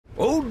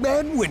Old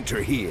Man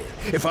Winter here.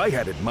 If I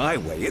had it my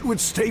way, it would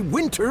stay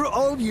winter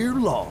all year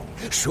long.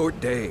 Short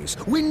days,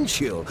 wind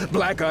chill,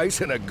 black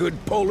ice, and a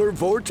good polar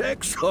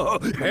vortex. Oh,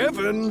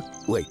 heaven!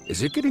 Wait,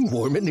 is it getting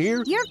warm in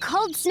here? Your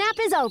cold snap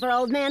is over,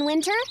 Old Man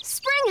Winter.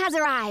 Spring has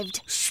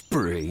arrived.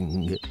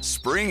 Spring.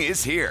 Spring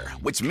is here,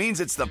 which means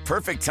it's the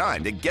perfect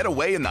time to get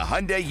away in the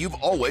Hyundai you've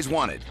always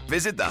wanted.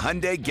 Visit the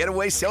Hyundai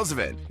Getaway Sales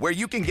Event, where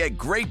you can get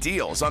great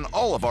deals on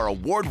all of our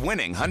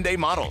award-winning Hyundai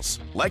models,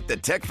 like the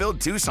tech-filled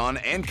Tucson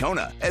and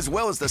Kona, as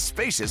well as the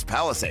spacious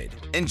Palisade.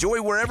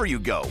 Enjoy wherever you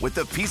go with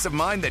the peace of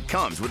mind that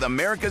comes with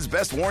America's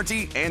best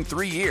warranty and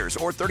 3 years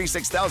or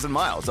 36,000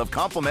 miles of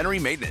complimentary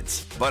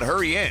maintenance. But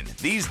hurry in,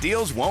 these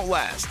deals won't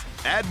last.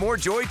 Add more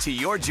joy to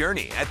your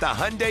journey at the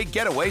Hyundai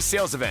Getaway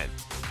Sales Event.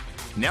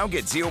 Now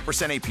get 0%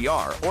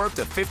 APR or up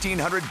to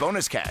 $1,500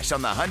 bonus cash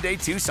on the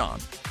Hyundai Tucson.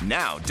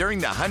 Now, during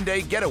the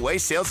Hyundai Getaway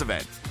Sales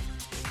Event.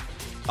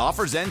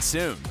 Offers end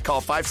soon.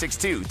 Call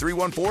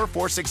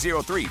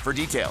 562-314-4603 for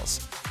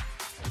details.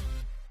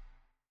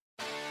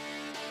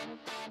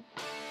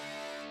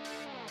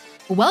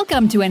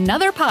 Welcome to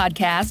another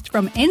podcast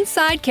from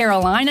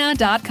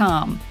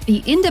InsideCarolina.com,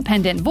 the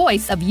independent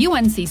voice of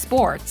UNC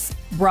Sports.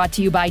 Brought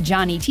to you by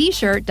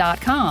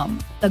JohnnyT-shirt.com,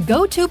 the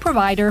go-to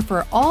provider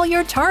for all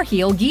your Tar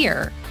Heel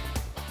gear.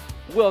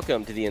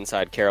 Welcome to the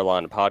Inside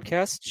Carolina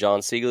podcast. John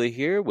Siegley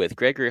here with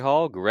Gregory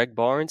Hall, Greg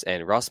Barnes,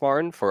 and Ross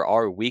Martin for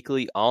our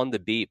weekly On the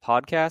Beat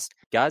podcast.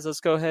 Guys,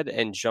 let's go ahead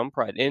and jump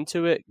right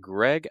into it.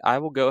 Greg, I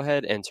will go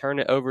ahead and turn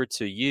it over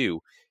to you.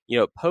 You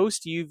know,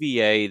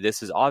 post-UVA,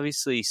 this is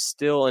obviously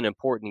still an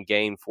important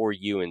game for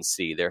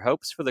UNC. Their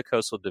hopes for the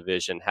Coastal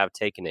Division have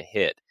taken a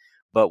hit.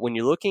 But when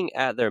you're looking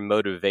at their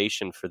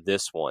motivation for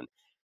this one,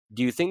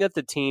 do you think that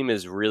the team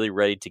is really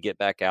ready to get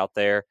back out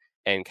there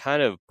and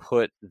kind of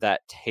put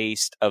that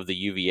taste of the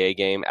UVA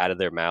game out of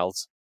their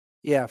mouths?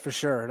 Yeah, for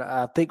sure.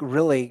 I think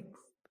really,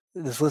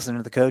 just listening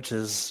to the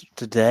coaches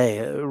today,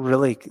 it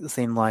really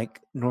seemed like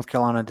North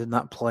Carolina did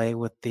not play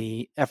with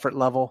the effort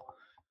level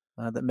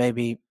that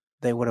maybe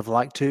they would have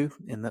liked to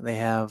and that they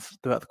have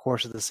throughout the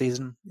course of the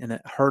season. And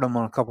it hurt them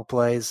on a couple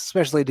plays,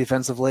 especially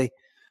defensively.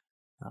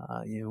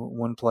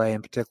 One play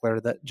in particular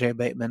that Jay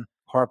Bateman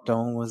harped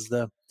on was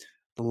the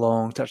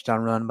long touchdown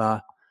run by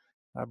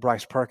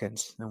Bryce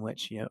Perkins, in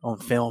which on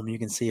film you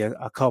can see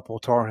a couple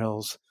Tar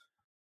Heels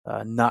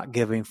not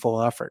giving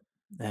full effort.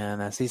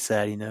 And as he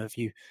said, if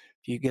you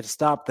get a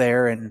stop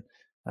there and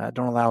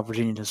don't allow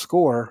Virginia to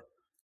score,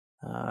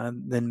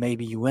 then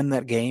maybe you win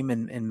that game,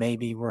 and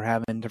maybe we're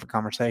having different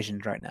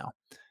conversations right now.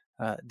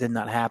 Did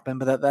not happen,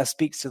 but that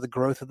speaks to the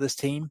growth of this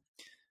team.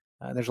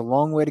 There's a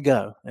long way to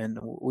go, and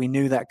we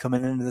knew that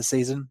coming into the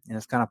season, and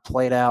it's kind of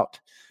played out,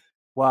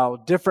 while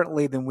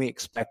differently than we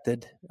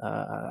expected.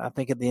 I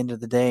think at the end of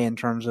the day, in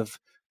terms of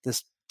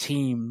this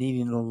team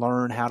needing to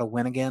learn how to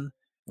win again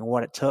and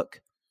what it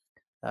took,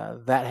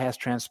 that has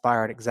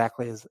transpired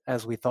exactly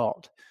as we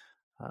thought.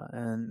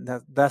 And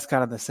that's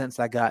kind of the sense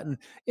I got. And,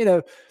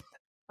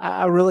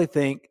 I really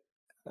think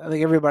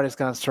everybody's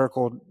kind of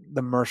circled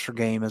the Mercer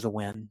game as a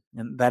win,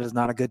 and that is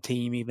not a good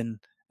team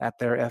even at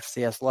their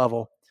FCS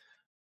level.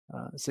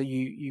 So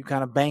you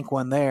kind of bank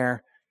one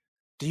there.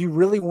 Do you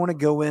really want to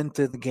go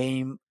into the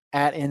game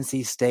at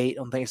NC State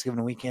on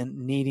Thanksgiving weekend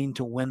needing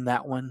to win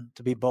that one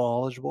to be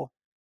bowl eligible?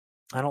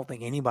 I don't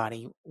think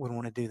anybody would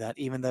want to do that,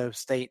 even though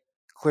State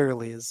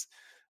clearly is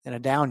in a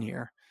down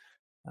year,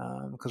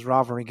 because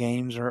rivalry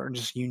games are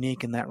just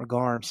unique in that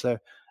regard. So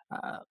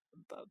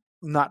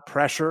not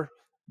pressure,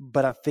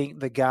 but I think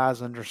the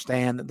guys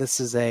understand that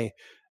this is a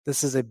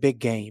big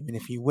game. And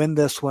if you win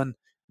this one,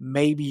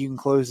 maybe you can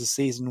close the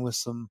season with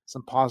some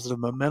positive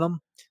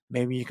momentum.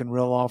 Maybe you can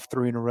reel off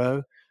 3 in a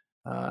row.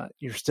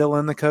 You're still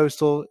in the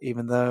Coastal,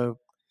 even though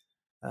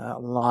a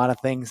lot of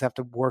things have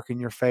to work in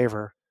your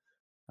favor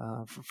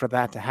for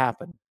that to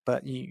happen.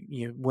 But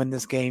you win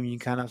this game, you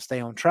kind of stay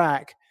on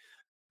track,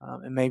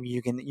 and maybe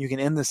you can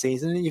end the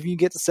season. And if you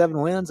get to 7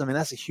 wins,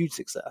 that's a huge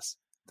success.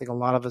 I think a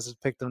lot of us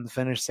have picked them to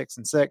finish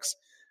 6-6,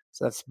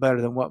 so that's better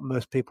than what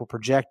most people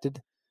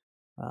projected.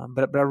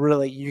 But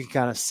really, you can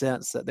kind of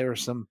sense that there were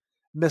some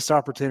missed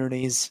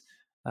opportunities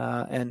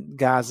and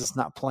guys that's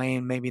not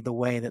playing maybe the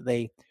way that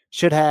they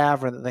should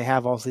have or that they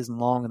have all season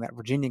long in that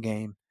Virginia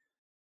game.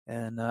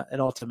 And it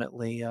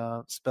ultimately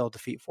spelled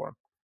defeat for them.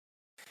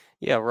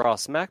 Yeah,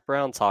 Ross, Mack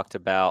Brown talked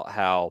about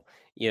how,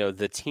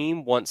 the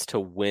team wants to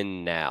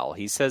win now.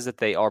 He says that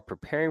they are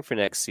preparing for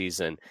next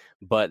season,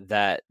 but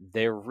that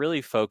they're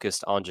really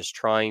focused on just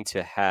trying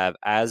to have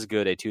as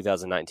good a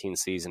 2019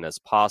 season as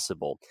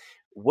possible.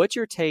 What's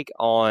your take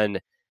on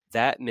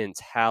that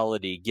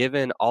mentality,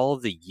 given all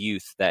of the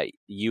youth that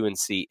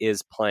UNC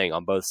is playing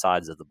on both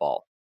sides of the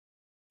ball?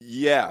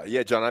 Yeah,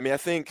 John. I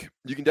think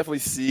you can definitely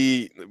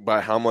see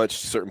by how much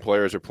certain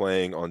players are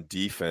playing on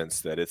defense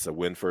that it's a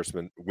win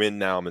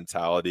now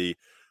mentality.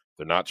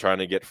 They're not trying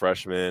to get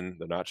freshmen.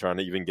 They're not trying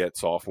to even get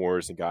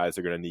sophomores and guys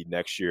they're going to need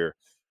next year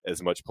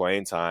as much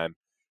playing time.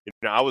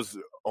 I was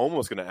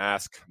almost going to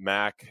ask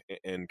Mac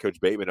and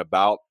Coach Bateman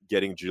about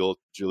getting Jaleel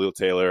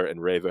Taylor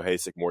and Ray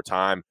Vohasek more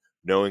time,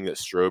 knowing that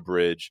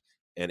Strobridge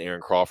and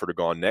Aaron Crawford are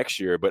gone next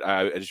year. But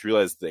I just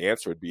realized the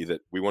answer would be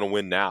that we want to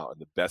win now, and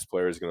the best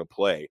player is going to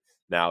play.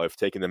 Now, if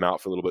taking them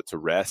out for a little bit to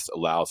rest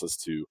allows us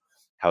to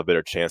have a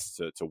better chance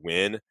to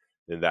win,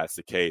 then that's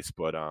the case.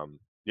 But,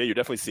 yeah, you're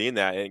definitely seeing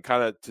that. And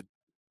kind of to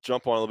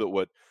jump on a little bit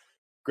what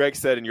Greg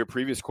said in your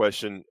previous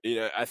question,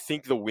 I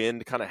think the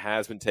wind kind of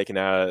has been taken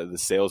out of the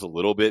sails a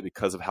little bit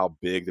because of how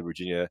big the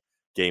Virginia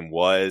game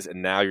was,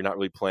 and now you're not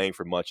really playing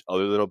for much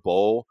other than a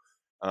bowl.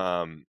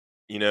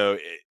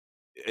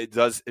 It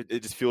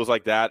just feels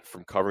like that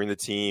from covering the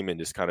team and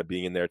just kind of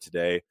being in there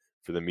today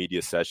for the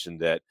media session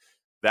that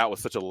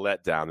was such a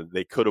letdown that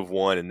they could have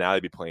won, and now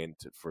they'd be playing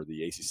for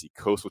the ACC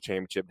Coastal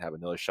Championship and have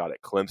another shot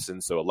at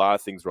Clemson. So a lot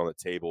of things were on the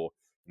table,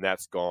 and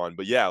that's gone.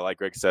 But yeah, like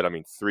Greg said,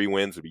 3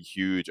 wins would be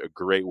huge, a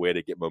great way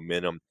to get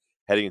momentum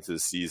heading into the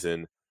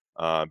season.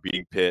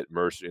 Beating Pitt,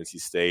 Mercer, NC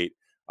State.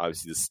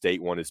 Obviously, the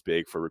state one is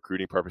big for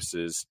recruiting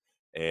purposes,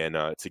 and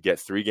to get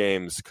 3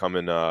 games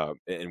coming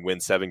and win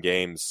 7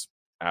 games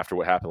after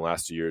what happened the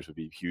last 2 years would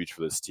be huge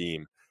for this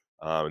team.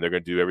 And they're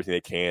going to do everything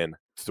they can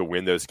to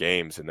win those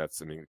games. And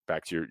that's,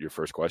 back to your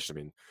first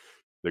question.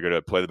 They're going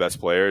to play the best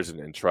players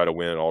and try to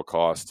win at all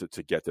costs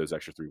to get those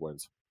extra 3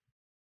 wins.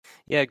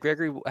 Yeah,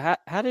 Gregory,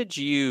 how did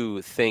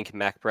you think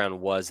Mack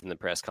Brown was in the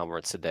press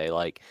conference today?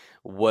 Like,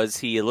 was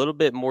he a little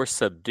bit more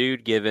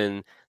subdued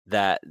given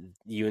that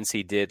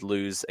UNC did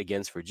lose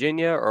against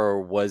Virginia,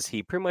 or was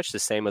he pretty much the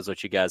same as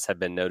what you guys have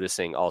been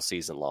noticing all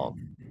season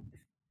long?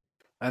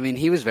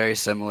 He was very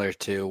similar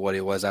to what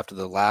he was after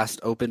the last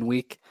open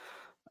week.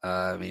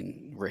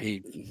 Where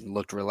he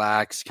looked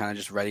relaxed, kind of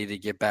just ready to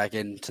get back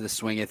into the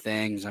swing of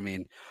things.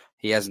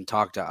 He hasn't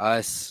talked to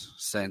us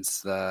since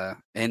the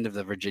end of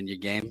the Virginia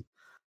game.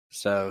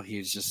 So he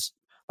was just,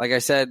 like I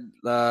said,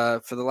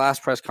 for the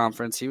last press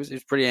conference, he was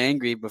pretty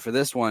angry. But for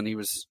this one, he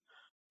was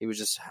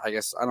just, I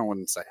guess, I don't want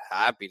to say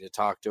happy to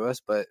talk to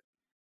us, but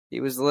he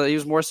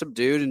was more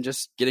subdued and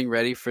just getting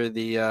ready for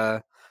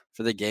the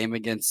game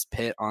against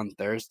Pitt on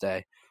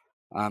Thursday.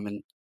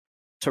 And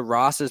to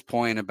Ross's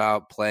point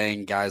about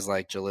playing guys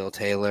like Jaleel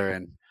Taylor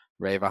and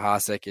Ray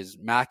Vahasek, is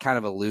Mac kind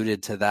of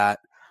alluded to that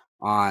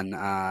on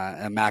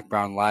a Mack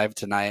Brown Live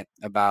tonight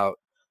about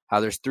how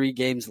there's 3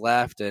 games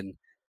left and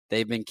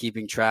they've been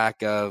keeping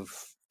track of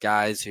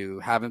guys who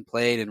haven't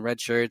played in red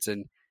shirts.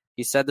 And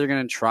he said they're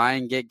going to try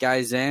and get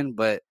guys in,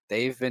 but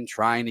they've been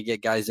trying to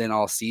get guys in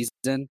all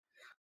season.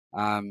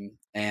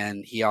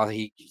 And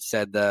he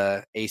said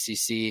the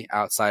ACC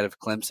outside of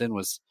Clemson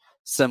was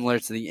similar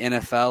to the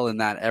NFL in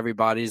that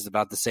everybody's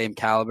about the same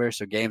caliber,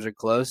 so games are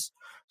close.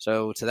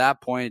 So to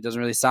that point, it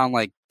doesn't really sound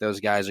like those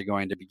guys are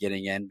going to be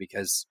getting in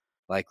because,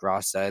 like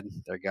Ross said,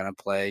 they're going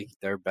to play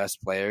their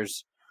best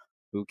players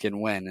who can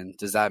win. And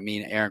does that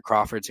mean Aaron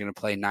Crawford's going to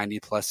play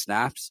 90-plus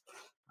snaps?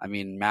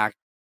 Mac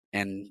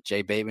and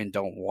Jay Bateman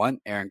don't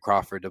want Aaron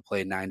Crawford to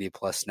play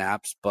 90-plus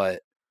snaps,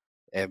 but,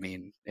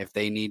 if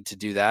they need to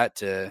do that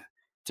to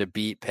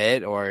beat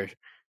Pitt or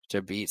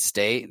to beat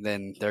State,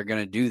 then they're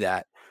going to do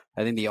that.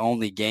 I think the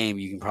only game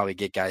you can probably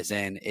get guys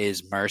in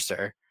is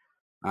Mercer.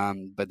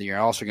 But you're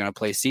also going to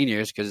play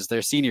seniors because it's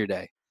their senior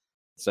day.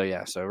 So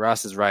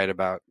Ross is right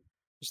about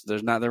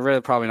they're really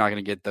probably not going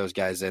to get those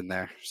guys in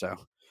there. So,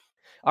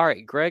 all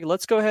right, Greg,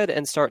 let's go ahead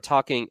and start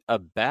talking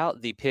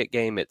about the Pitt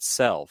game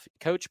itself.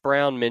 Coach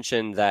Brown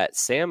mentioned that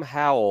Sam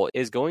Howell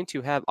is going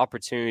to have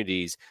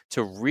opportunities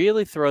to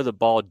really throw the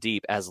ball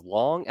deep as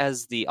long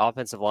as the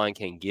offensive line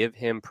can give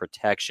him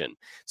protection.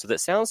 So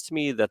that sounds to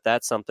me that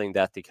that's something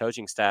that the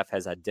coaching staff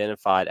has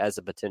identified as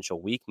a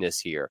potential weakness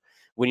here.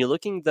 When you're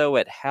looking, though,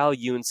 at how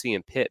UNC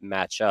and Pitt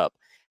match up,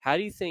 how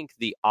do you think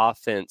the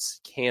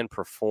offense can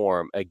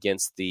perform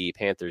against the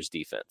Panthers'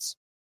 defense?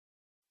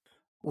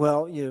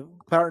 Well,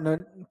 Pat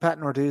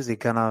Narduzzi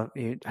kind of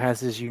has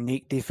his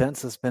unique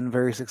defense that's been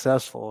very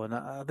successful. And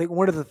I think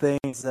one of the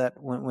things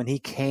that when he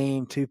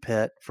came to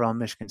Pitt from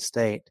Michigan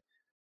State,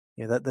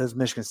 that those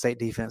Michigan State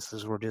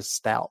defenses were just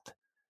stout.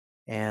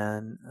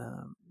 And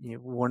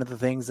one of the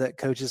things that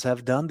coaches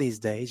have done these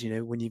days,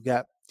 when you've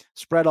got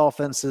spread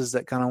offenses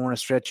that kind of want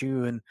to stretch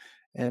you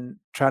and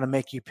try to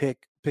make you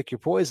pick your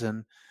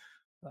poison,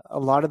 a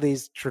lot of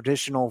these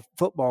traditional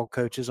football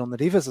coaches on the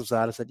defensive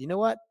side have said, you know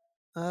what?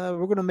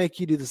 We're going to make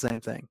you do the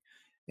same thing.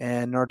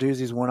 And Narduzzi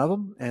is one of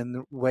them. And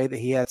the way that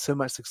he had so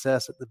much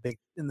success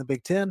in the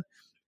Big Ten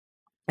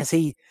is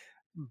he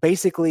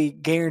basically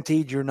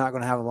guaranteed you're not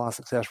going to have a lot of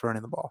success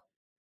running the ball.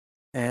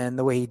 And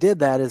the way he did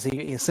that is he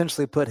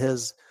essentially put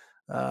his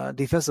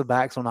defensive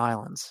backs on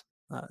islands.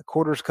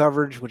 Quarters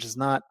coverage, which is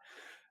not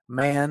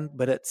man,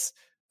 but it's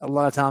a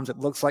lot of times it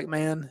looks like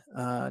man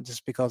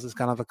just because it's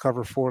kind of a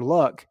cover 4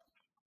 look.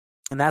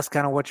 And that's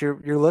kind of what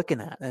you're looking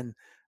at. And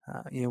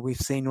we've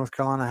seen North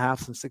Carolina have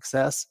some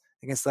success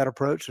against that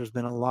approach. There's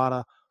been a lot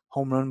of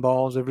home run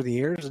balls over the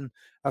years, and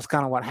that's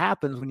kind of what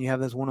happens when you have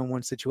those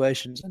one-on-one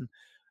situations. And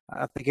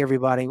I think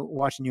everybody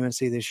watching UNC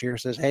this year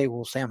says, hey,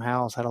 well, Sam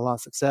Howell's had a lot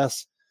of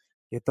success.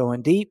 You're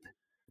throwing deep.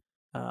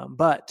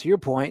 But to your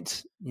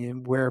point,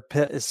 where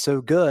Pitt is so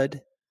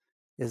good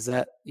is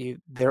that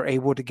they're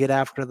able to get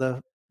after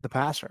the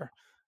passer.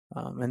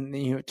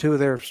 And two of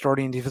their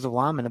starting defensive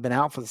linemen have been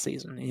out for the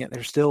season, and yet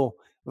they're still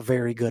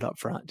very good up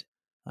front.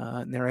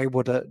 And they're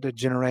able to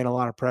generate a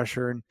lot of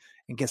pressure and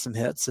get some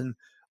hits. And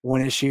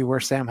one issue where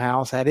Sam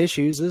Howell's had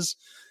issues is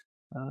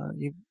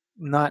you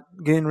not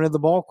getting rid of the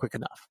ball quick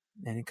enough.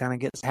 And he kind of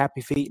gets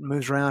happy feet and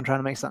moves around trying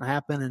to make something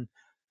happen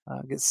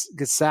and gets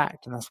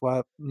sacked. And that's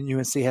why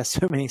UNC has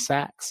so many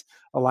sacks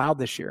allowed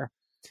this year.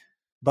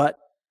 But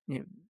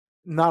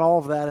not all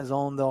of that is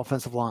on the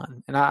offensive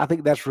line. And I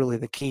think that's really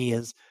the key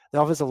is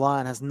the offensive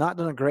line has not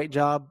done a great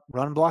job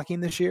run blocking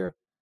this year.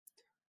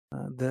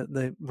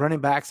 The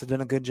running backs have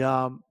done a good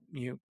job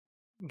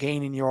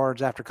gaining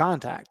yards after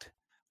contact,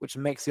 which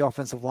makes the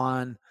offensive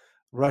line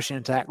rushing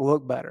attack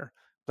look better.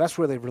 That's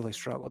where they've really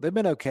struggled. They've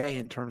been okay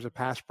in terms of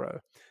pass pro,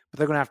 but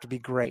they're going to have to be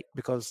great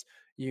because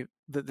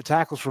the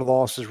tackles for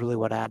loss is really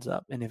what adds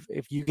up. And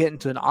if you get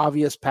into an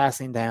obvious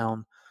passing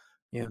down,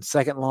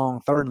 second long,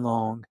 third and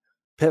long,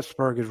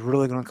 Pittsburgh is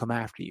really going to come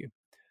after you.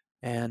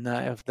 And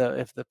if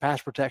the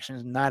pass protection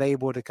is not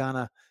able to kind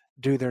of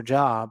do their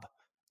job,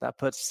 that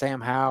puts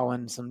Sam Howell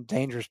in some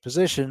dangerous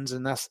positions,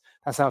 and that's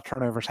how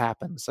turnovers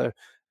happen. So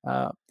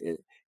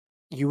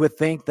you would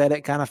think that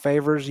it kind of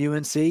favors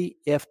UNC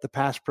if the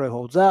pass pro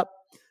holds up,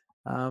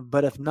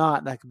 but if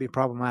not, that could be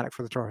problematic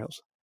for the Tar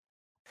Heels.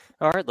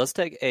 All right, let's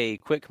take a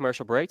quick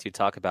commercial break to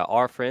talk about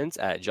our friends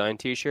at Giant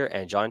T-Shirt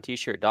and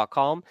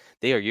GiantT-Shirt.com.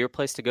 They are your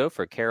place to go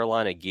for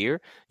Carolina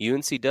gear.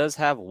 UNC does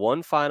have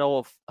one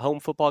final home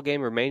football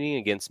game remaining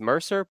against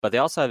Mercer, but they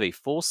also have a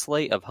full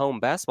slate of home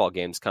basketball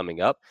games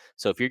coming up.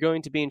 So if you're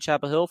going to be in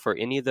Chapel Hill for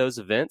any of those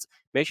events,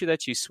 make sure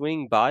that you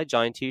swing by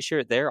Giant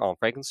T-Shirt there on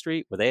Franklin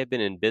Street, where they have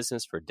been in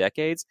business for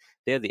decades.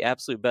 They have the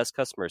absolute best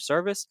customer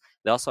service.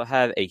 They also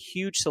have a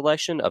huge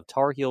selection of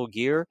Tar Heel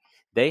gear.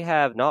 They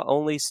have not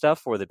only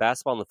stuff for the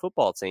basketball and the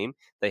football team,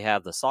 they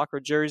have the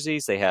soccer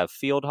jerseys, they have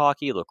field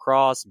hockey,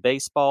 lacrosse,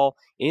 baseball,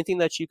 anything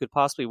that you could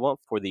possibly want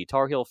for the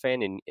Tar Heel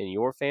fan in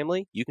your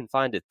family, you can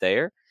find it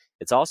there.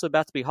 It's also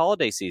about to be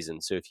holiday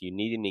season, so if you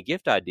need any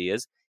gift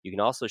ideas, you can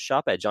also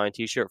shop at Giant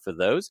T-Shirt for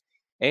those.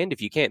 And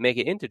if you can't make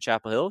it into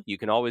Chapel Hill, you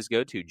can always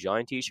go to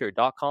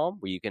GiantT-Shirt.com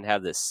where you can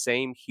have the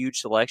same huge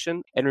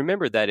selection. And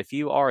remember that if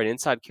you are an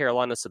Inside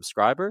Carolina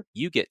subscriber,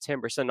 you get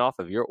 10% off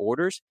of your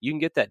orders. You can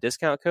get that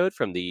discount code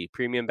from the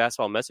Premium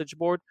Basketball Message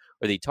Board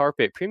or the Tar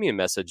Pit Premium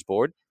Message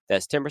Board.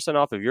 That's 10%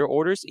 off of your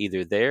orders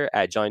either there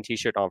at Giant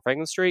T-Shirt on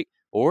Franklin Street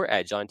or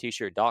at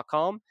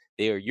GiantT-Shirt.com.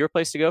 They are your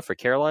place to go for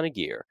Carolina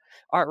gear.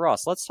 All right,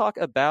 Ross, let's talk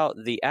about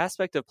the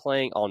aspect of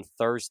playing on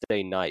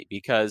Thursday night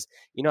because,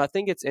 I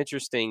think it's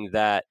interesting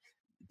that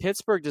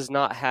Pittsburgh does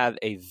not have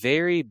a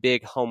very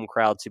big home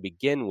crowd to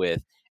begin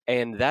with,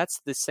 and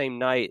that's the same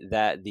night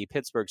that the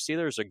Pittsburgh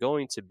Steelers are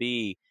going to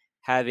be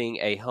having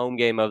a home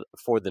game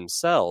for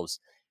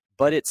themselves,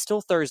 but it's still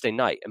Thursday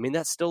night. I mean,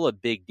 that's still a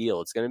big deal.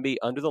 It's going to be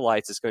under the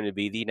lights. It's going to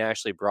be the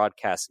nationally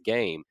broadcast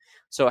game.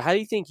 So how do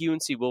you think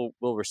UNC will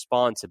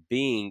respond to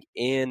being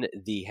in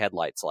the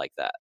headlights like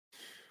that?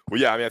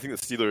 Well, yeah, I think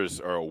the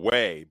Steelers are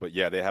away, but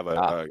yeah, they have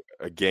a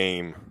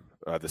game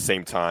at the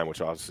same time, which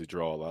obviously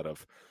draw a lot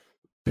of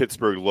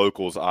Pittsburgh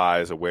locals'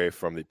 eyes away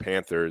from the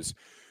Panthers.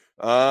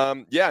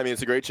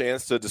 It's a great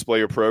chance to display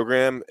your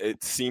program.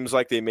 It seems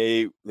like they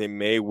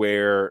may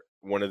wear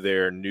one of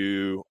their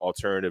new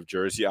alternative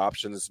jersey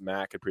options.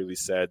 Mac had previously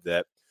said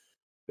that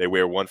they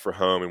wear one for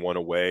home and one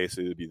away, so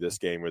it would be this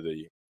game or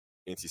the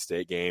NC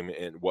State game.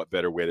 And what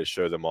better way to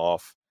show them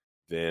off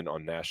than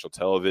on national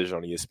television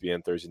on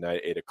ESPN Thursday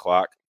night,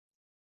 8:00.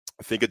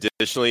 I think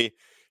additionally,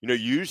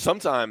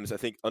 sometimes I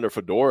think under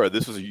Fedora,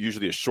 this was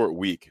usually a short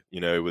week.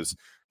 It was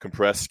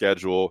compressed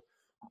schedule,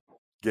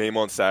 game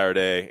on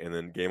Saturday and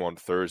then game on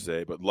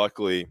Thursday. But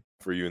luckily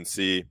for UNC,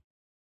 they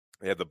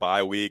had the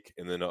bye week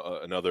and then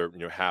another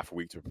half a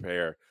week to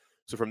prepare.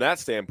 So from that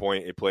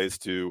standpoint, it plays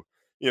to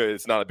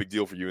it's not a big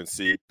deal for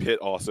UNC. Pitt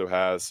also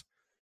has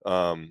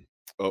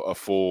a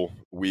full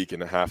week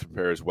and a half to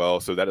prepare as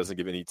well. So that doesn't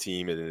give any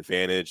team an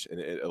advantage, and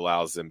it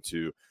allows them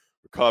to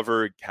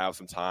recover, have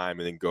some time,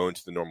 and then go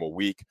into the normal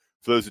week.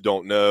 For those who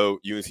don't know,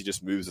 UNC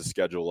just moves the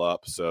schedule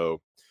up.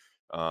 So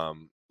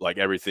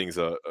everything's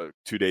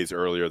 2 days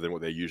earlier than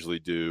what they usually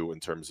do in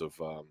terms of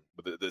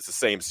but it's the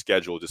same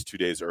schedule, just 2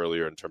 days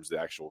earlier in terms of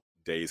the actual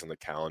days on the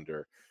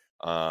calendar.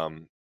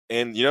 And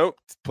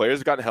players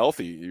have gotten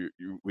healthy.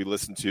 We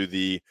listened to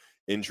the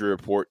injury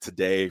report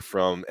today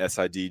from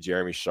SID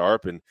Jeremy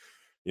Sharp, and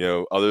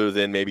other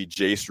than maybe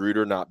Jace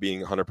Ruder not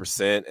being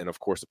 100%, and of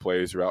course the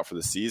players are out for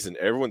the season,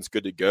 everyone's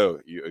good to go.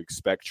 You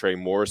expect Trey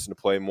Morrison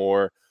to play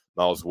more,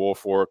 Miles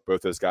Woolfolk.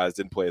 Both those guys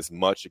didn't play as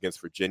much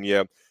against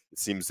Virginia. It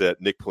seems that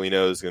Nick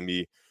Polino is going to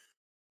be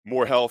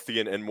more healthy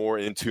and more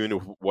in tune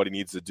with what he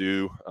needs to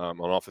do on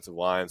offensive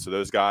line. So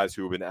those guys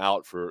who have been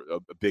out for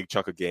a big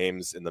chunk of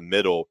games in the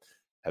middle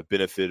have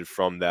benefited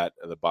from that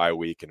the bye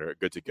week and are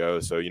good to go.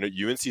 So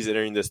UNC is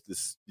entering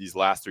these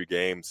last three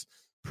games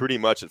pretty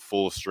much at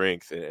full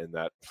strength, and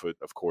that would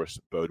of course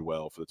bode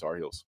well for the Tar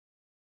Heels.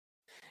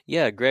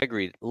 Yeah,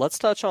 Gregory, let's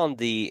touch on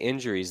the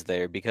injuries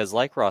there because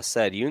like Ross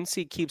said,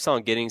 UNC keeps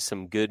on getting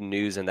some good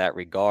news in that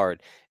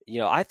regard.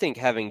 I think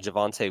having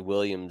Javonte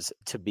Williams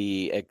to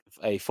be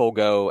a full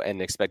go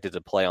and expected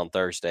to play on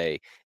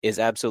Thursday is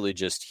absolutely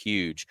just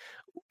huge.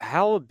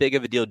 How big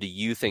of a deal do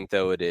you think,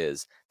 though, it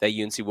is that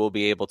UNC will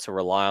be able to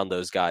rely on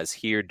those guys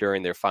here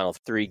during their final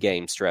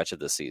 3-game stretch of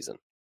the season?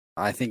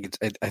 I think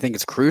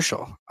it's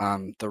crucial.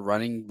 The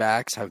running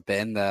backs have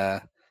been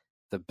the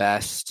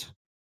best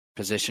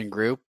position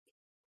group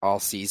all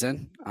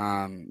season.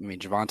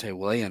 Javonte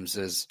Williams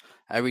is,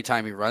 every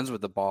time he runs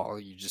with the ball,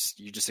 you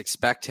just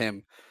expect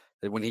him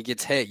that when he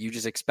gets hit, you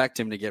just expect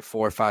him to get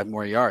 4 or 5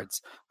 more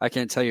yards. I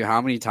can't tell you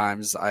how many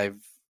times I've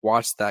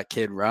watched that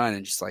kid run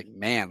and just like,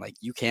 man, like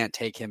you can't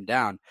take him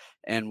down.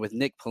 And with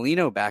Nick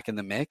Polino back in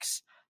the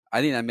mix,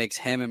 I think that makes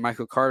him and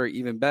Michael Carter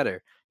even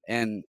better.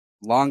 And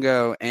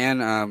Longo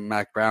and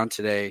Mac Brown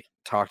today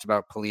talked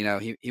about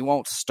Polino. He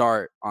won't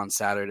start on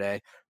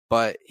Saturday,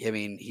 but I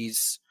mean he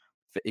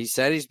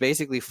said he's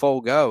basically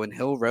full go, and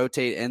he'll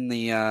rotate in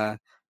the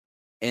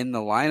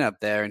lineup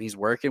there, and he's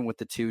working with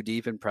the 2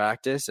 deep in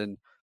practice. And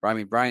I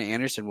mean Brian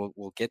Anderson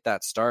will get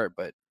that start,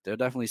 but they'll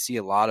definitely see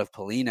a lot of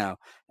Polino,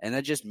 and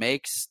that just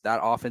makes that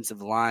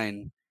offensive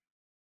line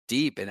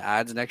deep and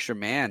adds an extra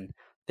man.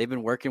 They've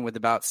been working with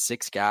about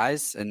 6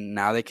 guys, and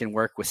now they can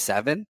work with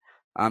 7.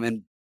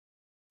 And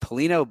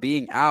Polino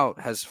being out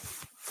has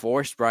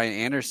forced Brian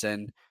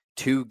Anderson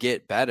to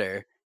get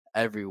better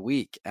every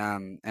week.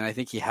 And I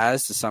think he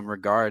has to some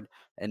regard.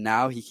 And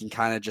now he can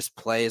kind of just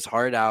play his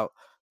heart out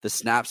the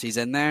snaps he's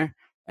in there.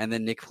 And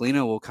then Nick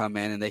Polino will come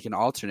in and they can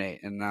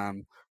alternate.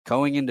 And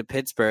going into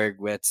Pittsburgh,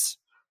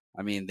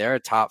 they're a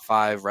top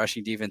 5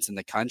 rushing defense in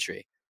the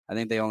country. I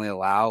think they only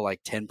allow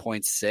like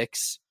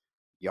 10.6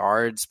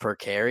 yards per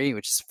carry,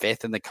 which is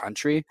 5th in the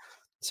country.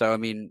 So,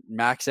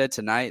 Mac said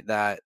tonight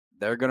that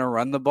they're going to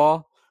run the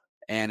ball.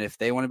 And if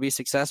they want to be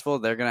successful,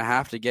 they're going to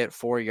have to get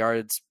 4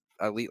 yards,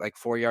 at least like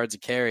 4 yards a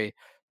carry.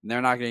 And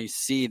they're not going to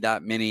see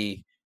that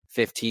many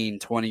 15,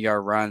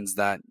 20-yard runs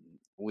that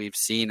we've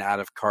seen out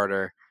of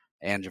Carter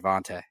and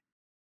Javonte.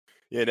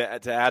 Yeah,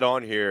 to add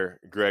on here,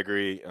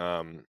 Gregory,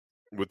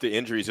 with the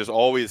injuries, there's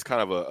always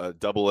kind of a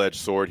double-edged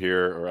sword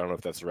here, or I don't know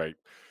if that's the right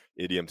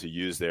idiom to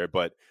use there,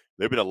 but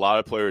there have been a lot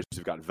of players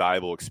who've got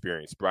valuable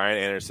experience. Brian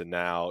Anderson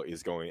now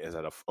is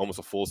at almost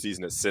a full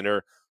season at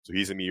center, so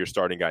he's going to be your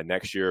starting guy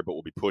next year, but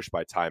will be pushed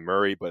by Ty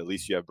Murray. But at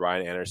least you have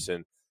Brian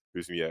Anderson,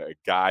 who's going to be a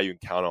guy you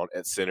can count on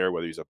at center,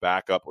 whether he's a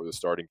backup or the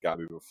starting guy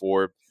moving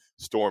forward.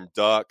 Storm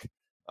Duck,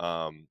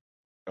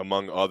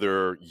 among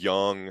other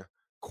young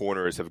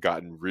corners, have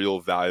gotten real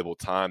valuable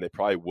time they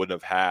probably wouldn't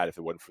have had if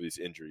it wasn't for these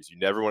injuries. You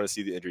never want to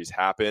see the injuries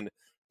happen,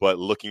 but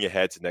looking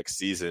ahead to next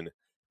season,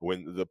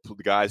 when the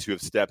guys who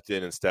have stepped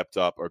in and stepped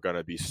up are going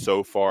to be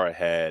so far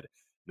ahead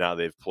now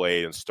they've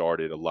played and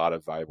started a lot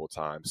of valuable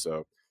time.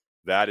 So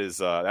that's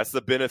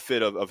the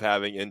benefit of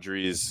having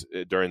injuries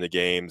during the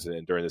games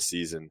and during the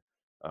season.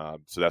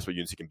 So that's what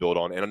UNC can build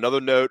on. And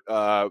another note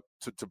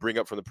to bring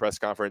up from the press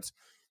conference,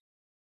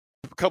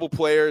 a couple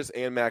players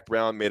and Mac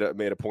Brown made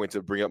a point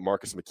to bring up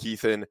Marcus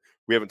McKeithen.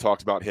 We haven't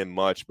talked about him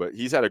much, but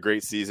he's had a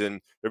great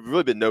season. There have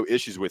really been no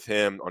issues with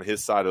him on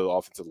his side of the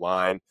offensive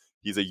line.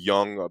 He's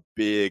a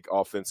big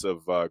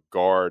offensive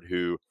guard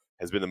who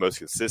has been the most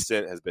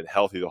consistent, has been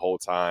healthy the whole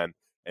time,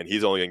 and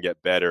he's only going to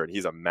get better. And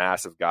he's a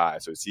massive guy.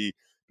 So as he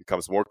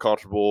becomes more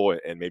comfortable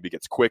and maybe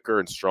gets quicker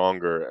and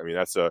stronger,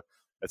 that's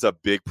a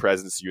big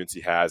presence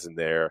UNC has in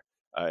there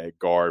at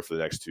guard for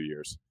the next 2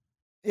 years.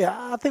 Yeah,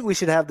 I think we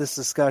should have this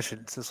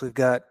discussion since we've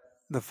got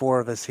the 4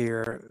 of us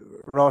here.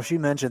 Ross, you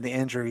mentioned the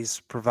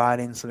injuries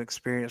providing some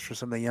experience for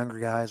some of the younger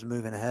guys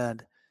moving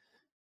ahead,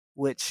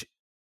 which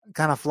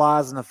kind of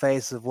flies in the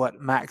face of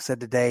what Mac said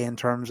today in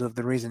terms of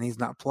the reason he's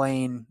not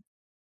playing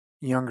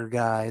younger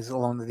guys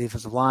along the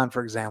defensive line,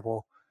 for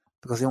example,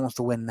 because he wants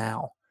to win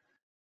now.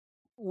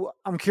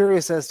 I'm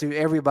curious as to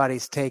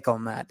everybody's take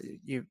on that.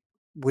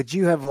 Would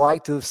you have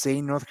liked to have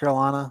seen North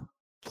Carolina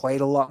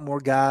played a lot more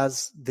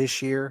guys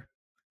this year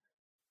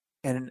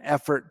in an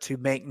effort to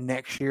make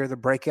next year the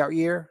breakout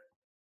year?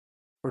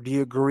 Or do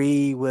you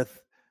agree with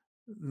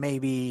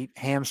maybe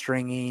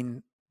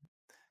hamstringing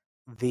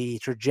the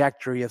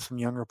trajectory of some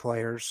younger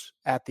players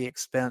at the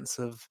expense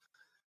of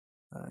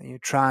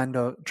trying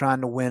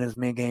to win as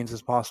many games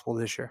as possible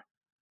this year?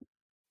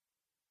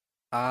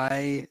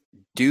 I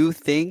do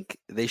think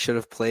they should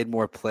have played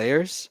more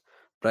players,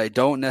 but I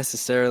don't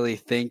necessarily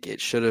think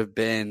it should have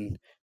been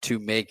to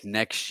make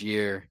next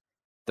year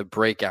the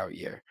breakout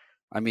year.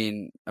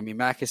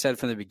 Mac has said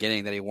from the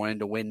beginning that he wanted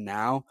to win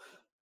now,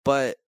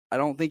 but I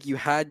don't think you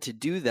had to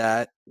do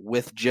that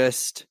with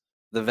just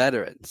the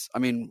veterans.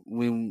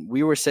 When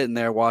we were sitting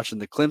there watching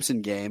the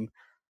Clemson game,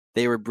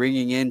 they were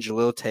bringing in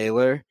Jalil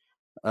Taylor,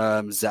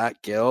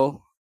 Zach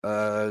Gill,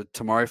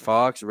 Tamari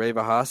Fox, Ray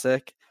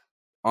Vahasek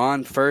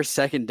on first,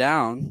 second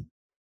down,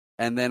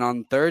 and then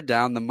on third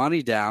down, the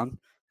money down,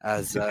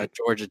 as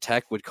Georgia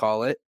Tech would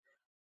call it,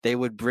 they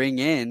would bring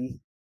in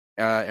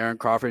Aaron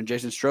Crawford and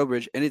Jason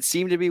Strowbridge, and it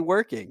seemed to be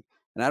working.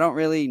 And I don't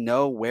really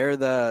know where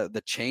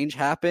the change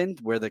happened,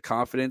 where the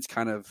confidence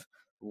kind of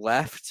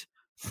left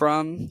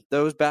from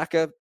those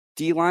backup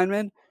D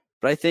linemen,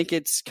 But I think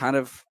it's kind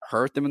of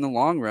hurt them in the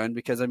long run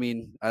because, I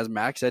mean, as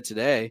Mac said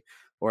today,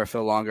 or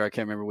Phil Longer, I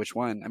can't remember which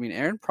one. I mean,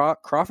 Aaron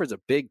Crawford's a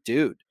big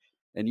dude,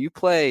 and you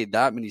play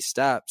that many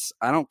steps.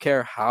 I don't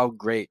care how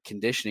great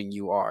conditioning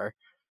you are.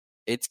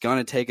 It's going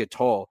to take a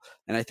toll.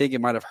 And I think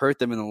it might have hurt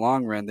them in the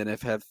long run than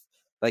if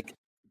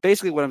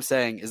basically what I'm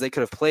saying is they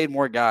could have played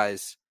more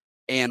guys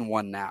and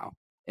won now,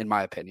 in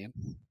my opinion.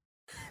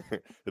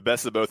 The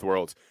best of both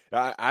worlds.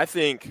 I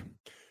think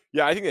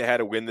they had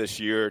to win this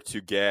year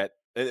to get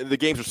 – and the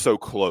games are so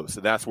close,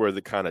 and that's where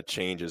the kind of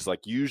changes.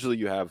 Like usually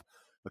you have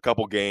a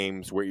couple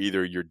games where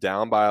either you're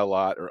down by a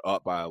lot or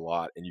up by a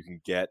lot, and you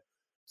can get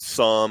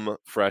some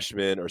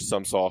freshmen or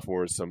some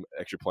sophomores some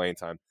extra playing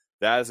time.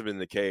 That hasn't been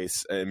the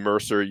case. And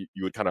Mercer, you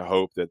would kind of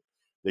hope that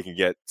they can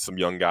get some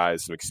young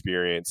guys some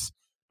experience.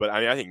 But, I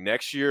mean, I think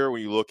next year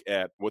when you look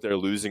at what they're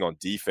losing on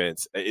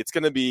defense, it's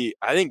going to be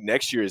 – I think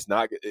next year is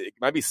not – it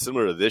might be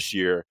similar to this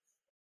year.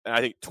 And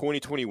I think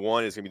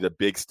 2021 is going to be the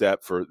big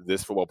step for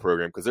this football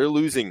program because they're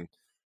losing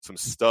some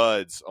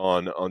studs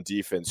on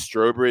defense.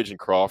 Strobridge and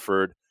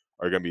Crawford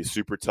are going to be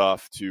super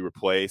tough to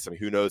replace. I mean,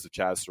 who knows if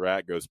Chaz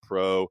Surratt goes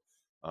pro.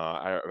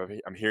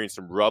 I'm hearing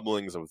some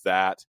rumblings of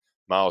that.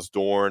 Miles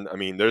Dorn. I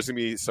mean, there's going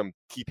to be some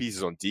key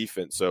pieces on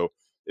defense. So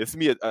it's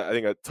going to be, I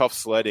think, a tough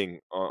sledding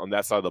on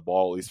that side of the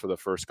ball, at least for the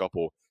first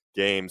couple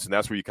games. And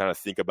that's where you kind of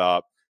think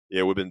about,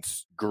 it would have been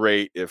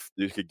great if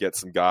you could get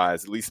some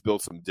guys, at least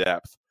build some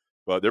depth.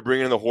 But they're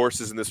bringing in the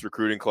horses in this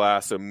recruiting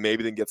class, so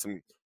maybe they can get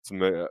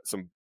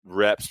some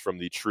reps from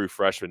the true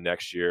freshmen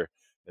next year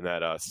in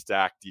that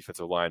stacked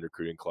defensive line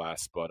recruiting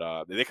class.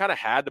 But they kind of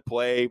had to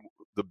play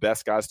the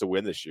best guys to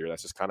win this year.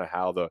 That's just kind of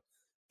how the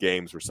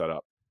games were set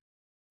up.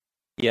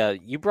 Yeah,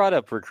 you brought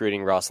up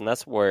recruiting, Ross, and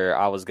that's where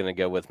I was going to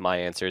go with my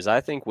answers.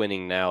 I think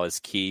winning now is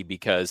key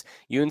because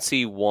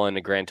UNC won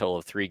a grand total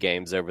of 3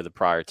 games over the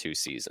prior 2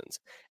 seasons.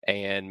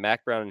 And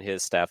Mac Brown and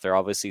his staff, they're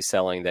obviously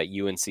selling that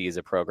UNC is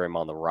a program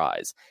on the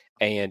rise.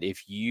 And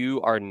if you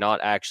are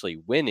not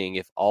actually winning,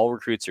 if all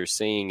recruits are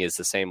seeing is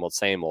the same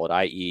old,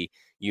 i.e.,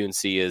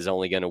 UNC is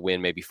only going to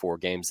win maybe 4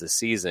 games this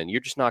season, you're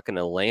just not going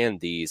to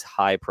land these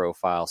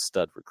high-profile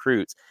stud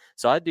recruits.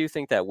 So I do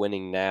think that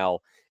winning now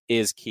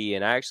is key.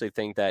 And I actually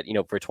think that,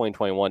 for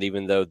 2021,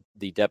 even though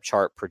the depth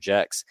chart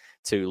projects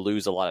to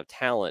lose a lot of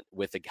talent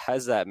with the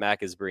guys that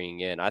Mac is bringing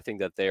in, I think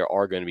that there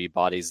are going to be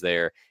bodies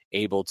there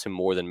able to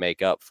more than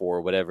make up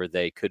for whatever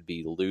they could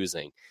be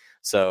losing.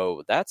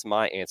 So that's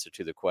my answer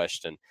to the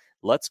question.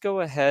 Let's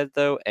go ahead,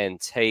 though,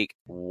 and take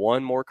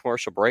one more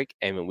commercial break.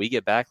 And when we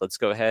get back, let's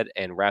go ahead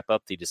and wrap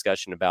up the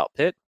discussion about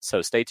Pitt.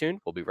 So stay tuned.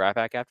 We'll be right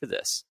back after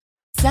this.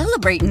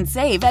 Celebrate and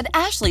save at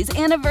Ashley's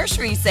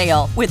Anniversary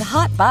Sale. With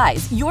Hot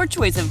Buys, your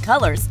choice of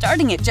colors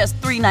starting at just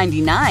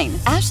 $3.99.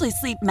 Ashley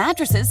Sleep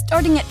mattresses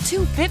starting at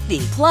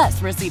 $2.50.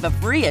 Plus, receive a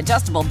free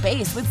adjustable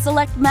base with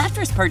select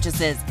mattress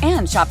purchases.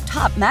 And shop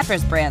top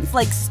mattress brands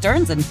like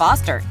Stearns &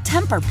 Foster,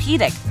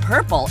 Tempur-Pedic,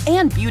 Purple,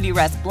 and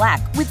Beautyrest Black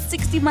with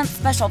 60-month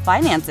special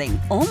financing.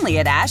 Only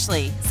at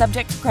Ashley.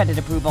 Subject to credit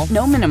approval.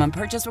 No minimum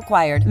purchase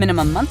required.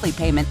 Minimum monthly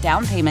payment,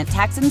 down payment,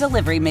 tax, and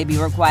delivery may be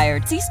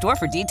required. See store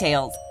for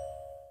details.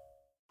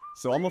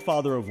 So I'm a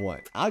father of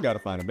one. I gotta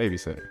find a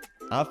babysitter.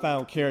 I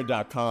found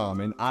Care.com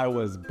and I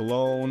was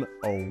blown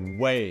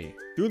away.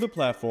 Through the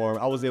platform,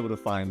 I was able to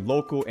find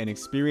local and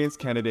experienced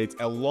candidates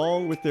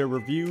along with their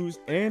reviews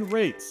and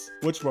rates,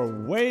 which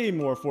were way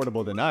more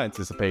affordable than I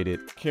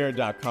anticipated.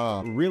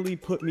 Care.com really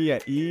put me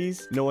at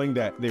ease knowing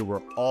that they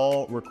were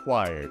all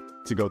required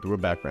to go through a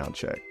background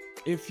check.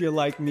 If you're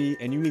like me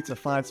and you need to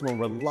find someone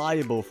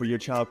reliable for your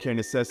childcare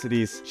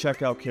necessities,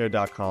 check out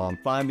Care.com.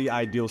 Find the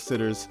ideal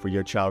sitters for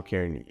your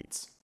childcare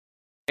needs.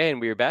 And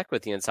we are back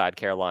with the Inside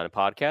Carolina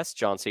podcast.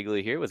 John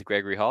Siegley here with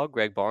Gregory Hall,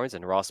 Greg Barnes,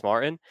 and Ross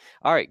Martin.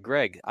 All right,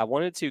 Greg, I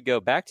wanted to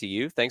go back to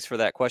you. Thanks for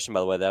that question,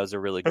 by the way. That was a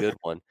really good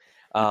one.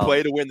 You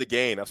play to win the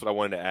game. That's what I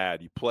wanted to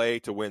add. You play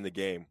to win the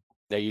game.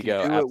 There you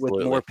go. Do it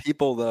with more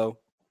people, though.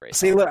 Great.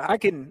 See, look, I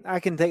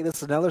can take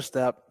this another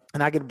step,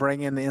 and I can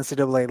bring in the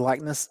NCAA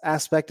likeness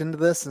aspect into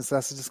this, since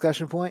that's a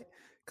discussion point.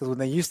 Because when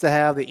they used to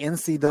have the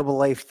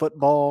NCAA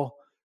football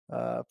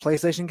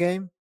PlayStation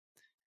game,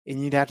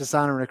 and you'd have to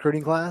sign a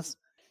recruiting class,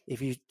 if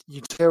you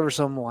took over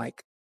some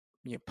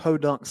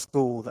podunk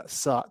school that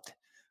sucked,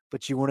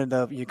 but you wanted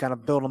to, you kind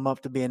of build them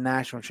up to be a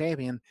national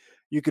champion,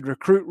 you could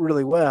recruit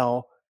really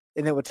well,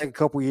 and it would take a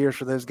couple years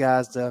for those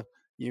guys to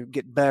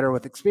get better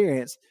with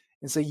experience.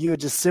 And so you would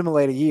just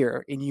simulate a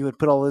year, and you would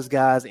put all those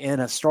guys in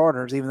as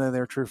starters, even though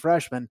they're true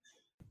freshmen,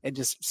 and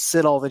just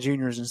sit all the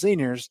juniors and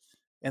seniors.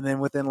 And then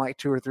within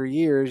 2 or 3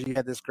 years, you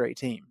had this great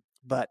team.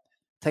 But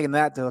taking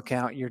that into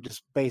account, you're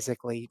just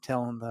basically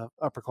telling the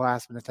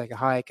upperclassmen to take a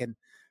hike, and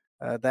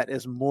that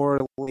is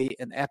morally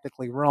and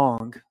ethically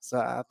wrong. So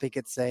I think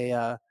it's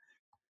a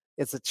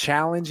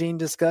challenging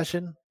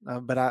discussion,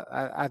 but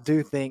I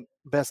do think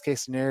best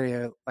case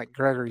scenario, like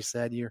Gregory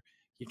said, you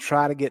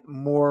try to get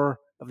more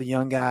of the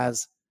young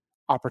guys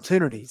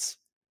opportunities,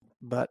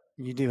 but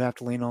you do have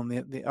to lean on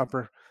the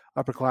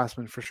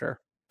upperclassmen for sure.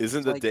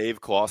 Isn't the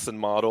Dave Clawson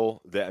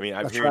model that? I mean,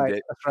 I'm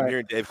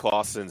hearing Dave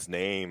Clawson's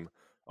name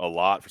a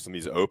lot for some of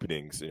these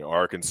openings.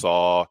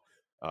 Arkansas,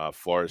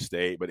 Florida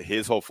State. But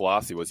his whole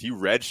philosophy was he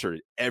redshirted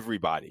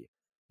everybody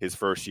his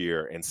first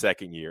year and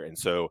second year. And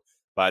so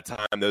by the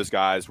time those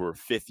guys were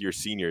fifth-year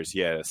seniors, he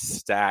had a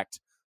stacked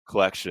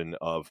collection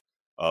of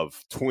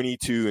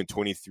 22 and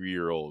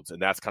 23-year-olds.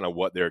 And that's kind of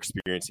what they're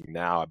experiencing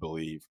now, I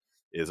believe,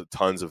 is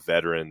tons of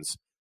veterans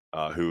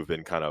who have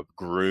been kind of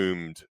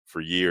groomed for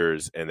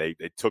years, and they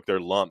took their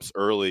lumps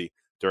early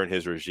during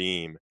his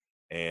regime,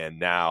 and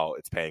now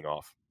it's paying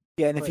off.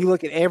 Yeah, and if you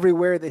look at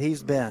everywhere that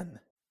he's been,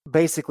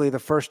 basically the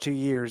first 2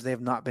 years, they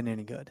have not been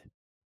any good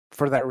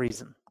for that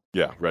reason.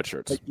 Yeah, red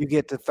shirts. But you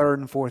get to third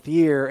and fourth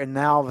year, and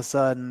now all of a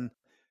sudden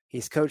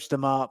he's coached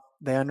them up.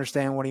 They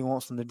understand what he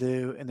wants them to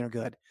do, and they're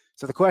good.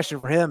 So the question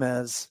for him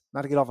is,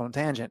 not to get off on a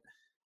tangent,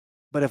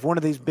 but if one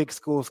of these big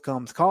schools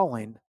comes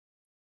calling,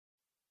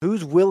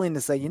 who's willing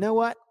to say, you know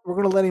what, we're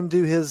going to let him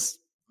do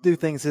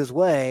things his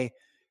way.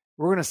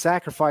 We're going to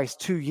sacrifice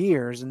 2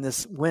 years in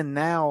this win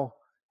now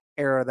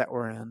era that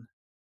we're in.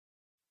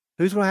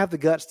 Who's going to have the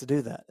guts to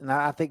do that? And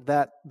I think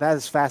that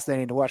is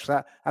fascinating to watch.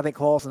 I think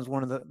Clawson's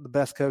one of the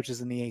best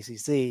coaches in the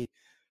ACC,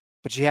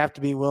 but you have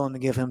to be willing to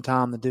give him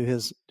time to do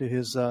his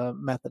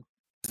method.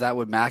 Is that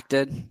what Mac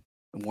did?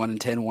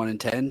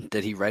 1-10.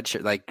 Did he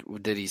redshirt? Like,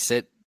 did he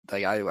sit?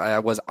 Like, I'm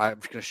going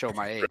to show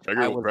my age.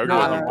 I was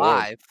not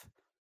alive.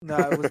 No,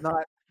 it was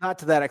not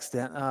to that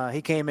extent.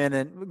 He came in,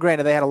 and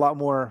granted, they had a lot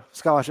more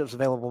scholarships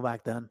available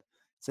back then,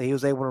 so he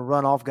was able to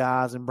run off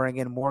guys and bring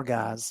in more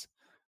guys.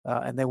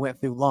 And they went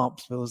through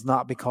lumps. It was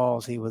not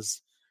because he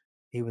was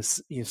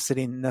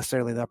sitting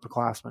necessarily the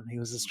upperclassmen. He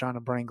was just trying to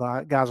bring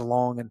guys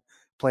along and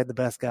play the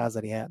best guys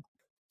that he had.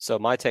 So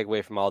my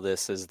takeaway from all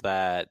this is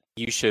that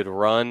you should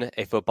run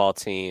a football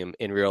team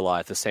in real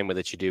life the same way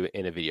that you do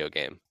in a video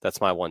game.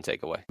 That's my one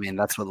takeaway. I mean,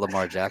 that's what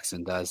Lamar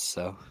Jackson does.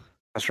 So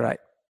that's right.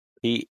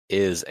 He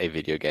is a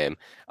video game.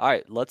 All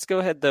right, let's go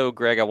ahead, though,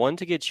 Greg. I wanted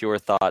to get your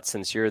thoughts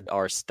since you're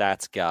our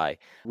stats guy.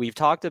 We've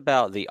talked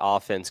about the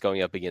offense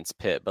going up against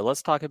Pitt, but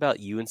let's talk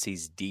about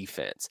UNC's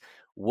defense.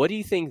 What do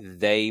you think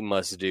they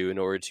must do in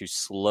order to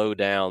slow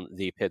down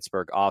the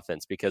Pittsburgh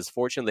offense? Because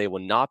fortunately, they will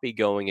not be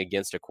going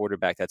against a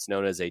quarterback that's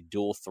known as a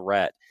dual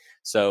threat.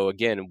 So,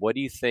 again, what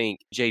do you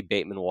think Jay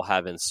Bateman will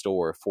have in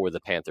store for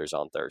the Panthers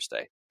on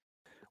Thursday?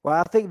 Well,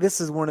 I think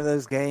this is one of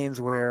those games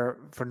where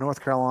for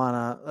North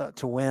Carolina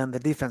to win, the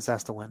defense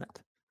has to win it.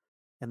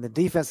 And the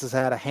defense has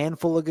had a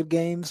handful of good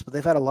games, but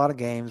they've had a lot of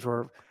games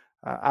where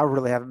I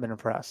really haven't been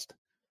impressed.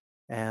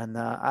 And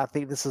I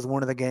think this is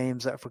one of the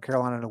games that for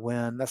Carolina to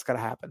win, that's got to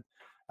happen.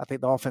 I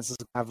think the offenses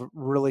have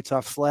really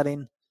tough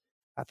sledding.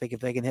 I think if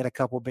they can hit a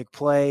couple big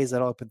plays,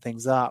 that'll open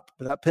things up.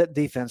 But that Pitt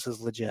defense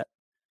is legit.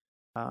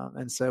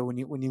 And so when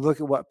you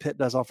look at what Pitt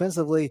does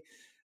offensively,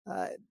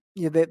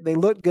 they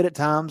look good at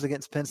times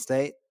against Penn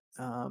State.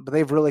 But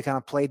they've really kind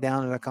of played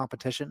down in a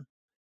competition.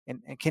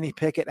 And Kenny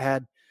Pickett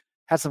had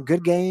some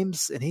good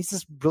games, and he's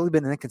just really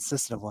been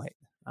inconsistent of late.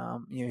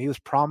 He was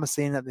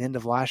promising at the end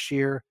of last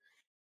year,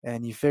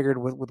 and you figured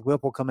with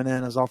Whipple coming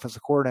in as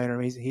offensive coordinator,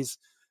 he's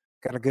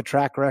got a good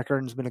track record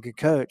and has been a good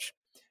coach.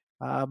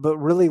 But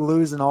really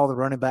losing all the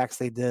running backs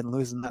they did and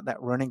losing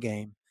that running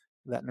game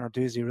that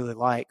Narduzzi really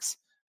likes,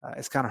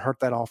 it's kind of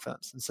hurt that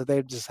offense. And so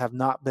they just have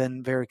not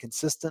been very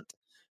consistent.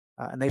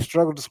 And they've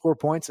struggled to score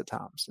points at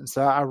times. And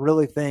so I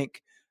really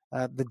think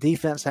the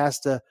defense has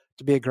to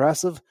be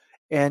aggressive.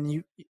 And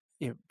you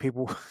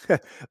people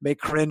may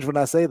cringe when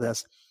I say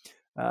this,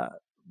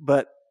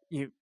 but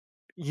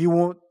you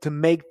want to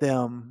make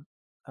them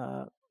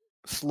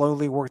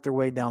slowly work their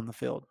way down the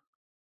field,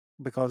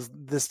 because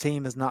this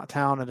team is not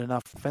talented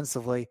enough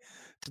offensively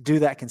to do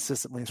that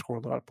consistently and score a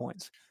lot of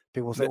points.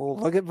 People say, well,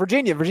 look at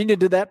Virginia. Virginia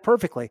did that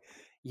perfectly.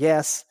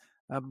 Yes,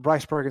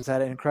 Bryce Perkins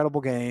had an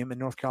incredible game in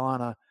North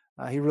Carolina.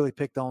 He really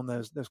picked on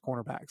those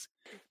cornerbacks.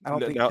 I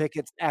don't think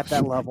Pickett's at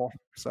that level.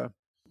 So,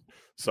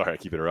 sorry, I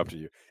keep interrupting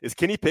you. Is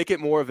Kenny Pickett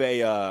more of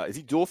a is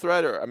he dual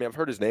threat? Or I mean, I've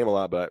heard his name a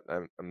lot, but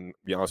I'm to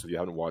be honest with you,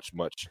 I haven't watched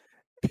much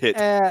Pitt.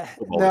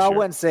 No, I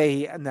wouldn't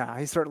say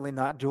he's certainly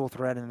not dual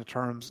threat in the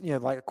terms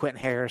like Quentin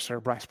Harris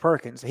or Bryce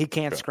Perkins. He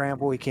can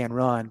scramble, he can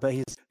run, but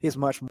he's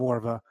much more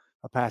of a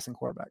passing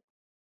quarterback.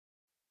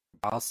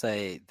 I'll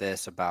say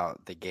this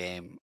about the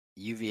game.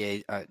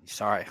 UVA.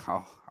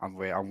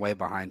 I'm way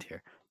behind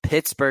here.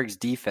 Pittsburgh's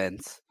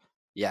defense,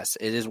 yes,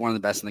 it is one of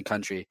the best in the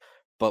country,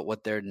 but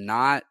what they're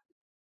not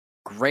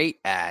great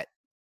at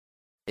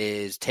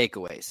is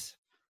takeaways.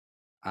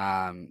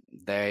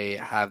 They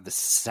have the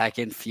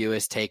second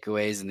fewest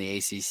takeaways in the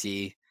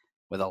ACC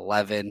with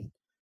 11.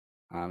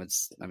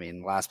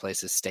 Last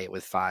place is State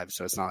with 5,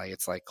 so it's not like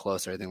it's like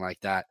close or anything like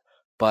that.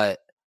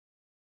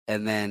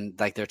 And then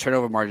like their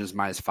turnover margin is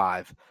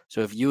 -5.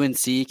 So if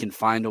UNC can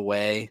find a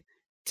way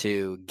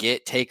to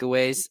get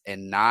takeaways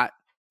and not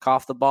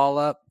cough the ball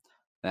up,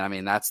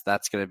 then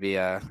that's going to be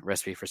a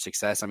recipe for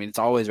success. It's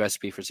always a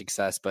recipe for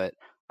success, but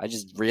I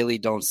just really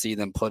don't see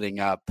them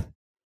putting up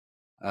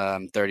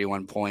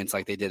 31 points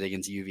like they did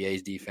against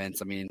UVA's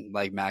defense.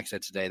 Like Max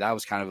said today, that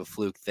was kind of a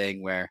fluke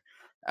thing where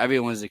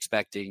everyone was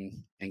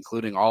expecting,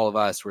 including all of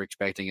us, were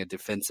expecting a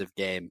defensive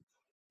game,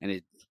 and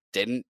it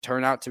didn't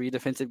turn out to be a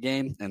defensive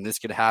game. And this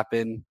could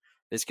happen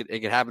it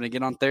could happen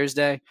again on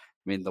Thursday. I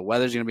mean, the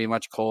weather's going to be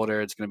much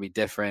colder. It's going to be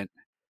different.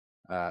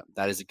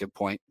 That is a good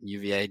point.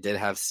 UVA did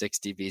have 6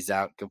 DBs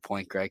out. Good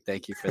point, Greg.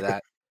 Thank you for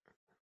that.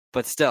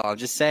 But still, I'm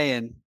just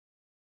saying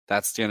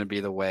that's going to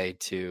be the way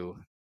to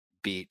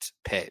beat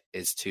Pitt,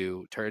 is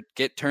to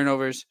get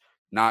turnovers,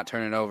 not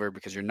turn it over,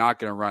 because you're not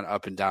going to run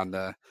up and down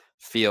the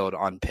field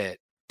on Pitt.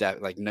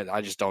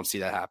 I just don't see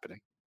that happening.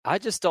 I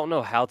just don't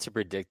know how to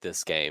predict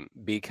this game,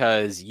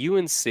 because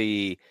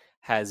UNC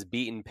has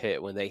beaten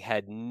Pitt when they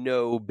had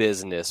no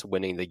business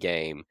winning the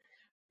game.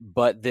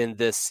 But then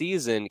this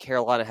season,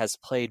 Carolina has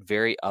played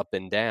very up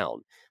and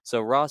down. So,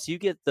 Ross, you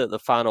get the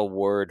final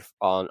word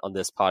on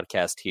this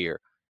podcast here.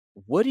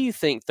 What do you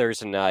think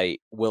Thursday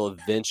night will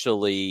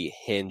eventually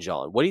hinge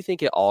on? What do you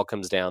think it all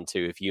comes down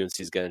to if UNC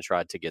is going to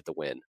try to get the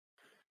win?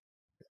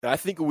 I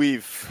think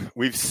we've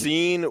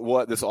seen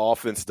what this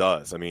offense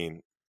does. I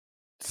mean,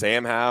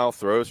 Sam Howell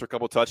throws for a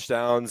couple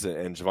touchdowns,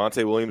 and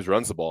Javonte Williams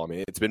runs the ball. I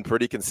mean, it's been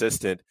pretty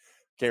consistent.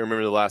 Can't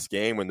remember the last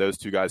game when those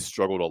two guys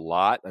struggled a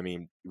lot. I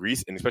mean,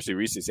 and especially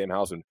recently, Sam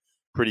Howell's been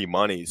pretty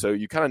money. So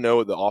you kind of know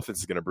what the offense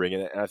is going to bring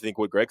in. And I think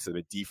what Greg said,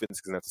 the defense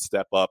is going to have to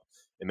step up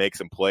and make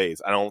some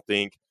plays. I don't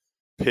think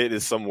Pitt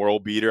is some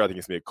world beater. I think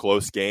it's going to be a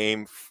close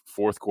game,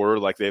 fourth quarter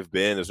like they've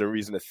been. There's no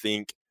reason to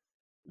think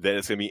that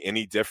it's going to be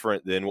any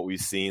different than what we've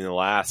seen in the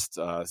last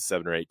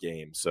 7 or 8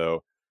 games.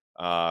 So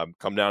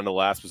come down to the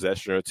last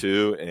possession or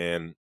two,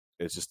 and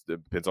it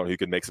depends on who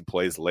can make some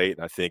plays late.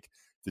 And I think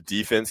the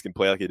defense can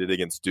play like it did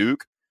against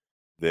Duke,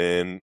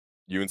 then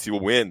UNC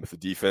will win. If the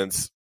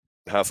defense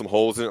has some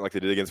holes in it like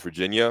they did against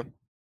Virginia,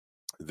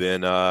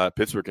 then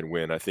Pittsburgh can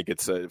win. I think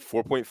it's a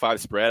 4.5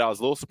 spread. I was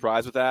a little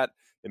surprised with that.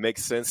 It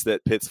makes sense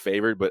that Pitt's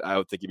favored, but I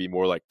would think it'd be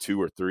more like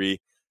 2 or 3.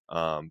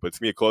 But it's going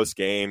to be a close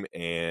game,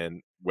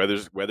 and weather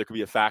could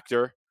be a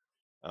factor.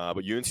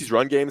 But UNC's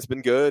run game has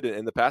been good,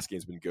 and the pass game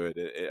has been good.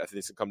 I think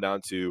it's going to come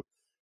down to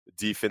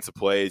defensive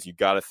plays. You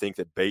got to think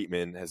that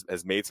Bateman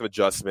has made some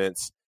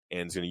adjustments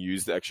and is going to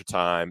use the extra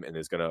time and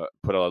is going to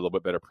put out a little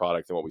bit better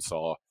product than what we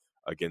saw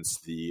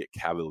against the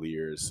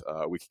Cavaliers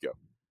a week ago.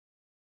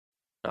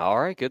 All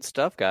right, good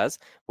stuff, guys.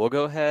 We'll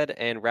go ahead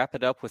and wrap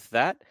it up with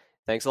that.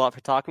 Thanks a lot for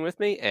talking with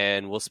me,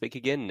 and we'll speak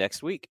again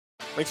next week.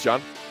 Thanks,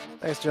 John.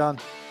 Thanks, John.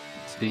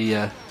 See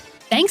ya.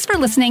 Thanks for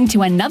listening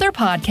to another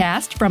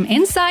podcast from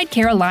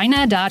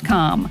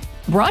InsideCarolina.com.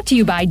 Brought to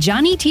you by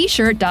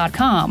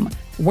JohnnyT-shirt.com.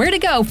 Where to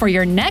go for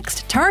your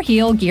next Tar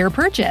Heel gear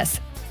purchase.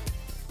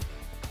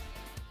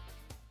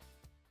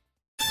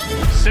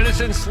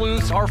 Citizen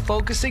sleuths are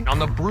focusing on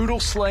the brutal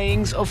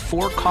slayings of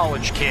 4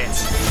 college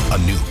kids. A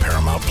new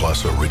Paramount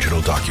Plus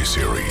original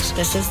docuseries.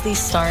 This is the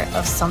start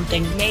of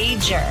something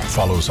major.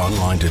 Follows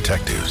online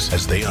detectives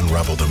as they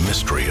unravel the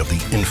mystery of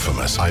the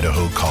infamous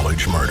Idaho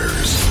College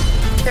murders.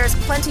 There's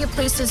plenty of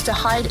places to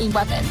hide a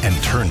weapon. And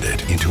turned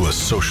it into a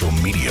social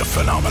media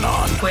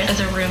phenomenon. Where are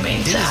the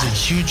roommates at? It is a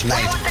huge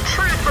night. I want the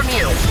truth from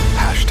you.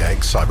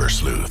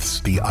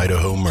 #CyberSleuths. The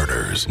Idaho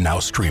Murders. Now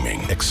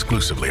streaming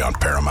exclusively on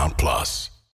Paramount Plus.